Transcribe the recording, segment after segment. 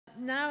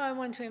now I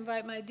want to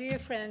invite my dear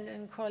friend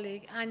and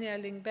colleague, Anja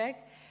Lyngbaek.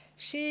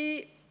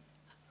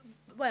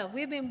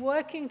 We've been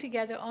working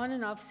together on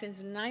and off since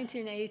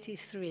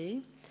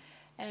 1983.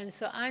 And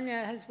so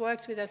Anja has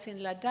worked with us in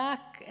Ladakh,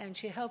 and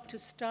she helped to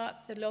start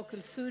the local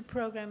food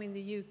program in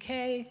the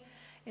UK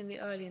in the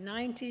early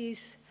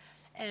 90s.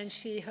 And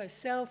she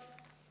herself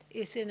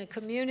is in a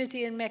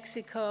community in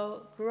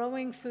Mexico,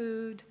 growing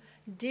food,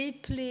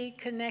 deeply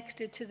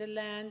connected to the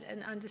land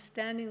and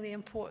understanding the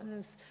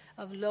importance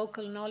of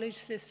local knowledge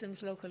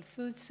systems, local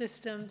food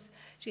systems.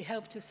 She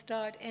helped to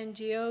start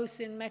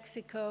NGOs in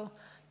Mexico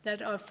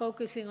that are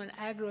focusing on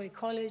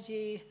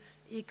agroecology,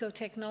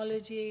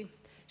 ecotechnology.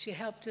 She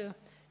helped to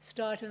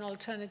start an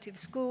alternative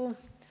school.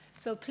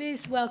 So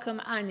please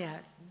welcome Anja,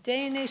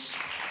 Danish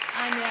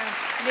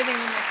Anja, living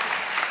in Mexico.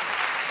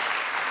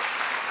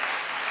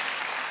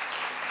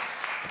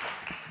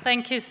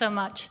 Thank you so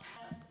much.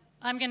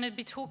 I'm going to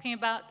be talking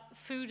about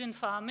food and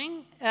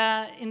farming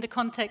in the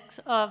context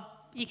of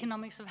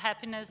economics of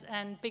happiness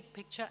and big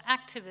picture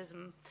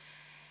activism.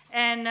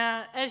 And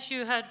as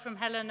you heard from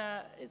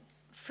Helena,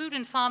 food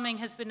and farming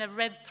has been a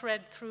red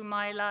thread through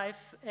my life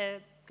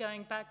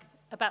going back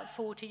about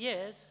 40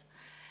 years.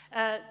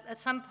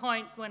 At some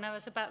point when I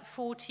was about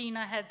 14,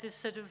 I had this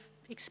sort of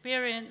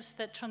experience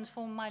that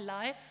transformed my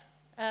life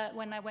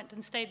when I went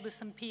and stayed with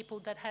some people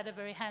that had a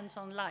very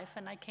hands-on life,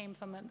 and I came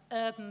from an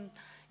urban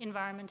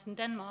environment in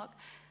Denmark.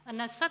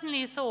 And I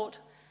suddenly thought,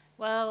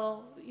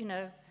 well, you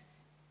know,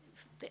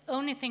 the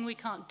only thing we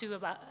can't do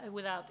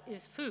without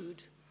is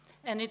food.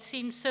 And it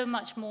seemed so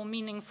much more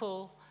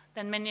meaningful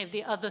than many of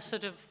the other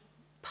sort of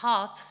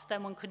paths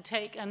that one could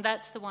take, and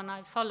that's the one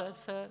I followed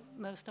for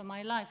most of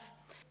my life.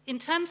 In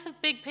terms of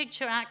big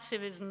picture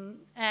activism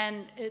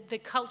and the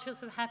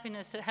cultures of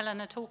happiness that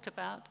Helena talked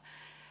about,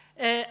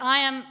 I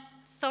am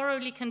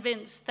thoroughly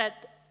convinced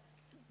that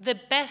the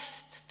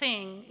best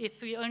thing,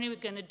 if we only were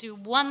going to do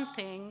one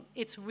thing,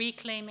 it's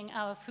reclaiming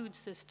our food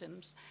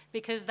systems,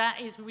 because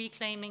that is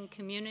reclaiming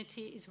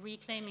community, is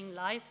reclaiming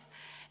life,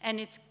 and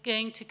it's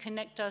going to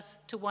connect us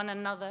to one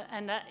another,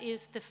 and that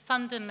is the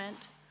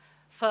fundament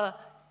for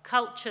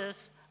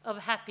cultures of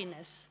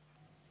happiness.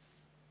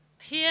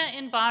 Here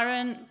in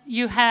Byron,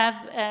 you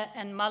have,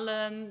 and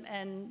Mullen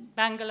and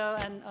Bangalore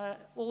and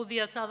all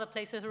the other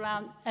places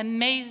around,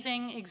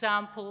 amazing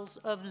examples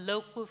of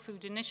local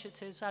food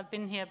initiatives. I've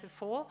been here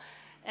before,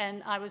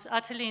 and I was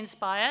utterly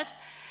inspired.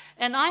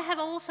 And I have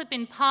also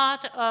been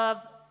part of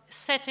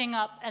setting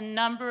up a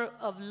number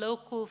of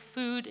local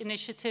food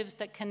initiatives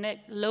that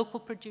connect local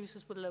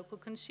producers with local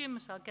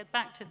consumers. I'll get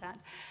back to that.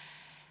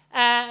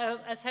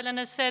 As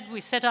Helena said,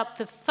 we set up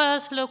the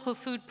first local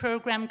food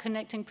program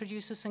connecting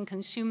producers and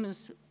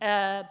consumers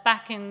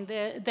back in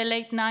the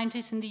late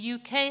 90s in the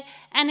UK,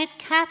 and it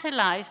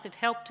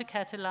helped to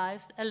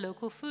catalyze a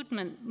local food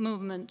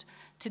movement.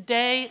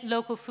 Today,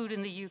 local food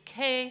in the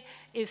UK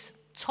is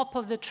top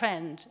of the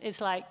trend. It's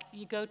like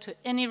you go to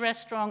any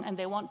restaurant and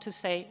they want to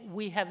say,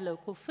 we have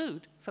local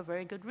food, for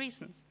very good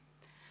reasons.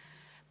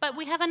 But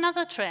we have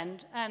another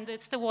trend, and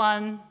it's the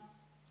one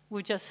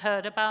we just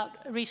heard about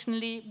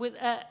recently, with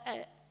a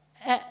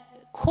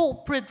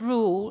corporate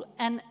rule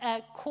and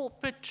a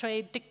corporate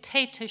trade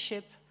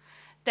dictatorship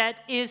that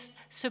is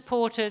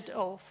supported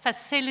or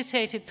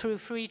facilitated through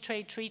free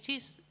trade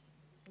treaties,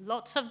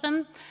 lots of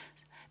them,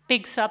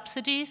 big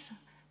subsidies,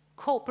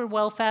 corporate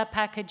welfare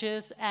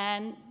packages,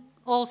 and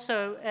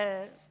also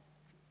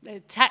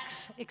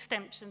tax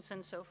exemptions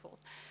and so forth.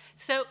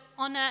 So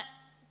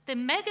the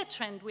mega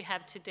trend we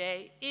have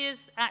today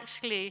is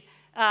actually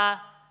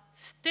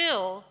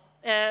still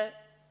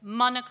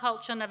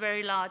monoculture on a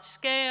very large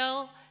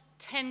scale,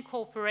 10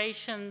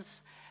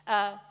 corporations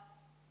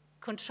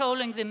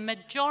controlling the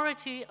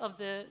majority of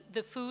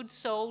the food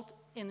sold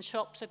in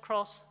shops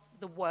across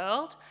the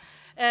world.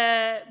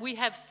 We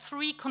have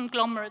 3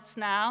 conglomerates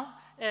now,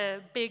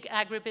 big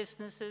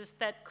agribusinesses,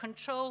 that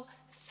control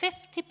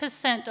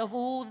 50% of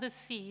all the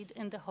seed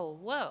in the whole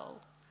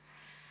world.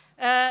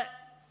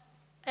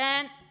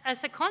 And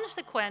as a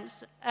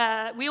consequence,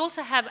 we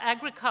also have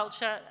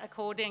agriculture,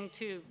 according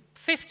to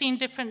 15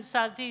 different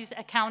studies,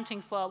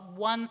 accounting for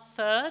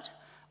 1/3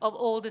 of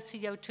all the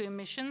CO2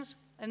 emissions.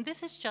 And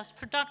this is just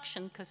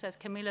production, because as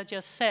Camilla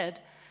just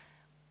said,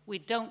 we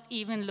don't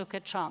even look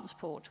at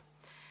transport.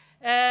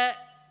 And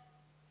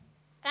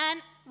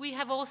we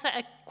have also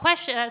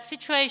a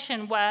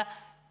situation where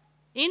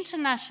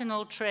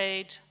international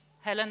trade,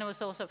 Helena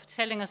was also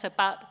telling us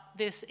about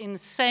this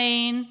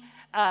insane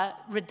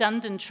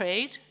redundant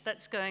trade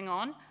that's going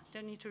on.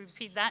 Don't need to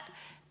repeat that.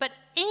 But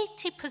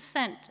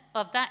 80%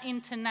 of that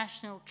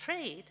international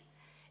trade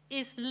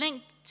is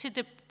linked to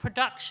the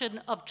production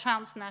of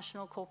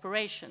transnational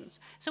corporations.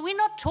 So we're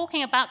not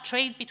talking about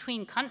trade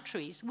between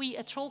countries. We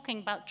are talking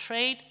about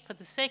trade for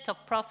the sake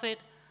of profit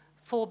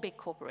for big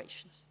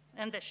corporations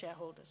and their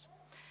shareholders.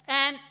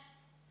 And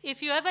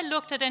if you ever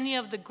looked at any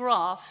of the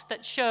graphs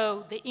that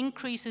show the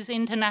increases in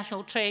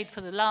international trade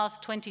for the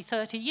last 20,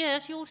 30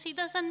 years, you'll see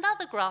there's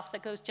another graph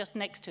that goes just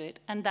next to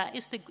it, and that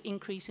is the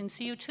increase in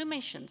CO2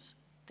 emissions.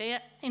 They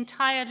are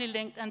entirely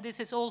linked, and this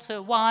is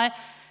also why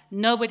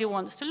nobody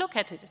wants to look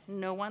at it.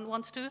 No one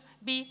wants to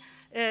be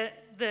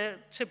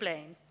to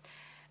blame.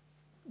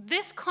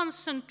 This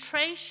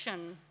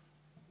concentration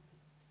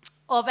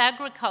of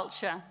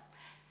agriculture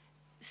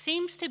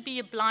seems to be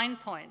a blind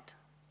point.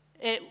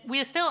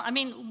 We're still, I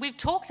mean, we've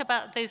talked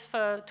about this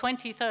for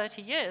 20,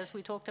 30 years.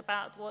 We talked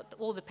about what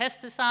all the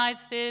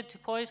pesticides did to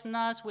poison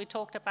us. We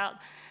talked about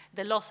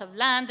the loss of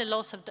land, the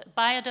loss of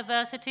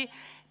biodiversity.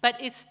 But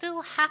it's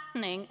still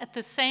happening at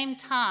the same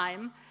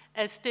time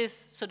as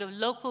this sort of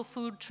local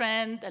food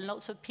trend, and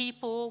lots of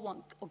people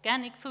want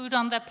organic food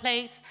on their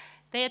plates.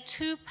 They are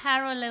two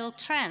parallel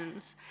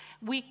trends.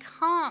 We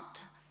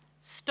can't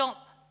stop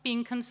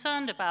being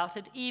concerned about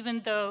it,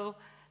 even though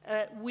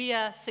we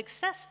are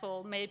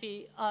successful.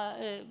 Maybe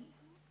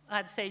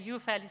I'd say you're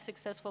fairly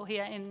successful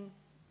here and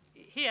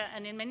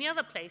in many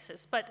other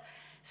places, but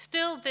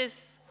still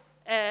this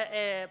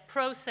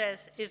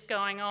process is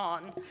going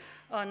on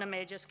a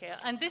major scale.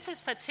 And this is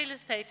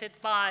facilitated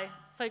by,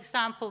 for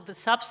example, the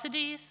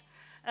subsidies,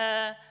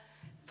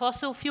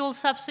 fossil fuel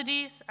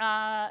subsidies.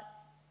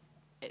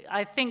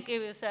 I think it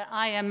was the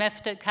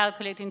IMF that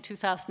calculated in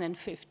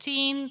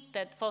 2015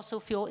 that fossil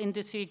fuel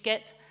industry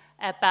get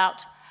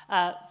about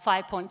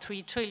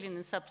 5.3 trillion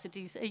in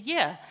subsidies a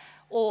year,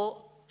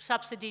 or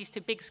subsidies to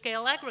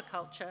big-scale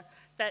agriculture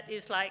that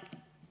is like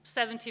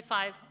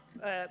 75%,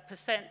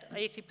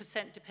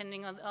 80%,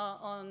 depending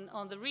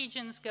on the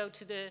regions, go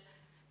to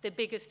the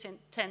biggest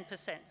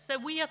 10%. So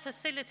we are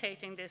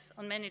facilitating this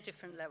on many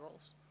different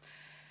levels.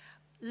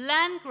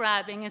 Land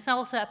grabbing is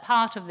also a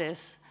part of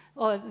this,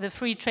 or the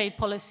free trade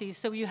policies.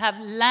 So you have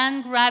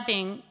land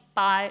grabbing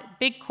by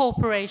big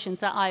corporations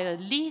that either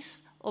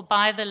lease or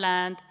buy the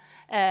land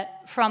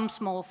from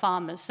small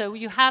farmers. So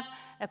you have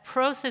a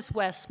process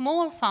where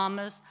small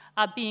farmers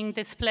are being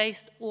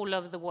displaced all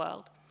over the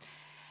world.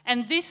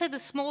 And these are the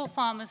small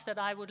farmers that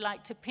I would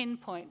like to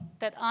pinpoint,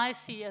 that I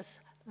see as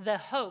the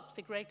hope,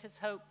 the greatest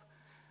hope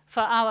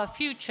for our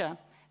future.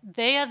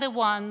 They are the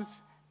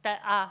ones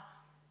that are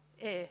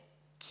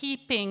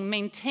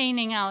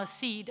maintaining our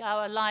seed,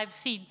 our live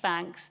seed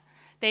banks.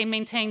 They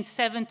maintain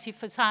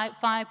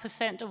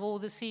 75% of all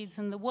the seeds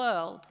in the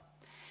world.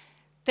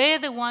 They're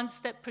the ones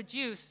that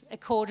produce,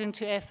 according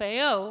to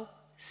FAO,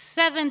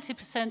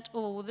 70% of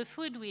all the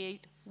food we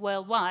eat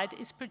worldwide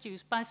is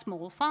produced by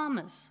small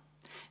farmers.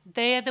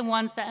 They are the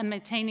ones that are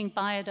maintaining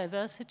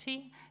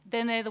biodiversity.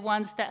 Then they're the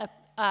ones that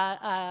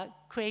are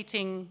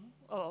creating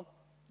or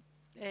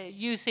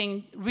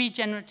using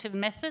regenerative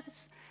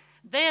methods.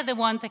 They are the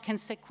ones that can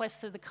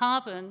sequester the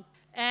carbon.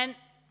 And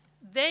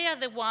they are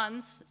the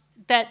ones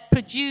that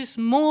produce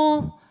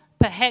more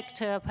per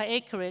hectare, per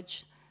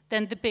acreage,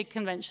 than the big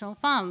conventional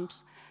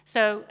farms.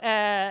 So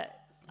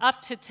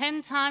up to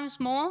 10 times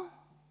more,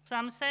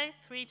 some say,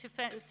 3 to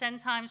 10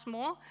 times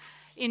more.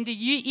 In the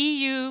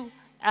EU,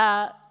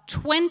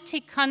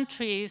 20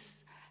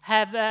 countries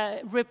have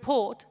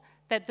report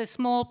that the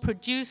small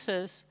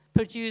producers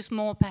produce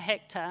more per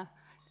hectare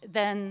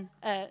than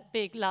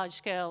big,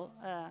 large-scale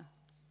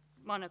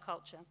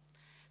monoculture.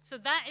 So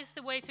that is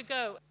the way to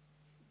go.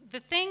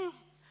 The thing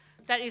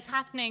that is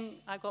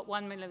happening, I've got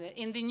 1 minute,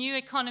 in the new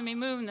economy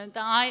movement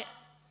that I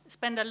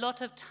spend a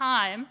lot of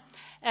time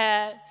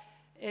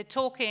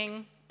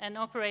talking and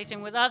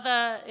operating with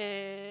other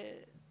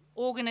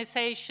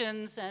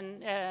organizations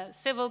and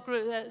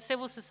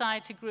civil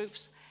society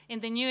groups in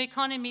the new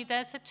economy.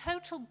 There's a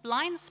total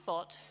blind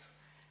spot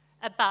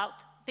about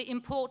the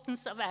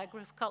importance of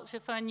agriculture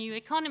for a new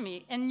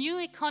economy. A new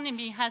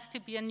economy has to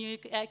be a new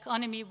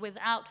economy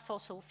without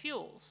fossil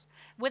fuels.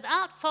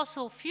 Without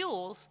fossil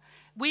fuels,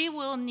 we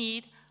will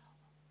need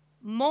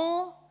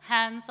more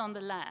hands on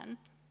the land.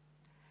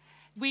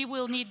 We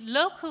will need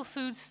local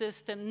food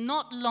system,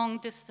 not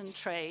long-distance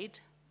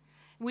trade.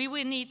 We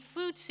will need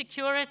food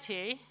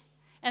security,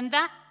 and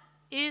that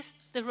is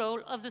the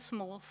role of the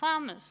small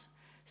farmers.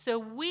 So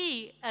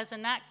we, as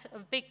an act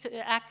of big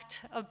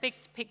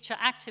picture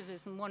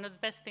activism, one of the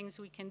best things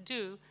we can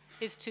do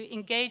is to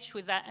engage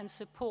with that and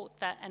support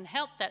that and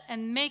help that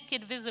and make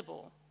it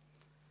visible.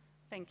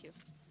 Thank you.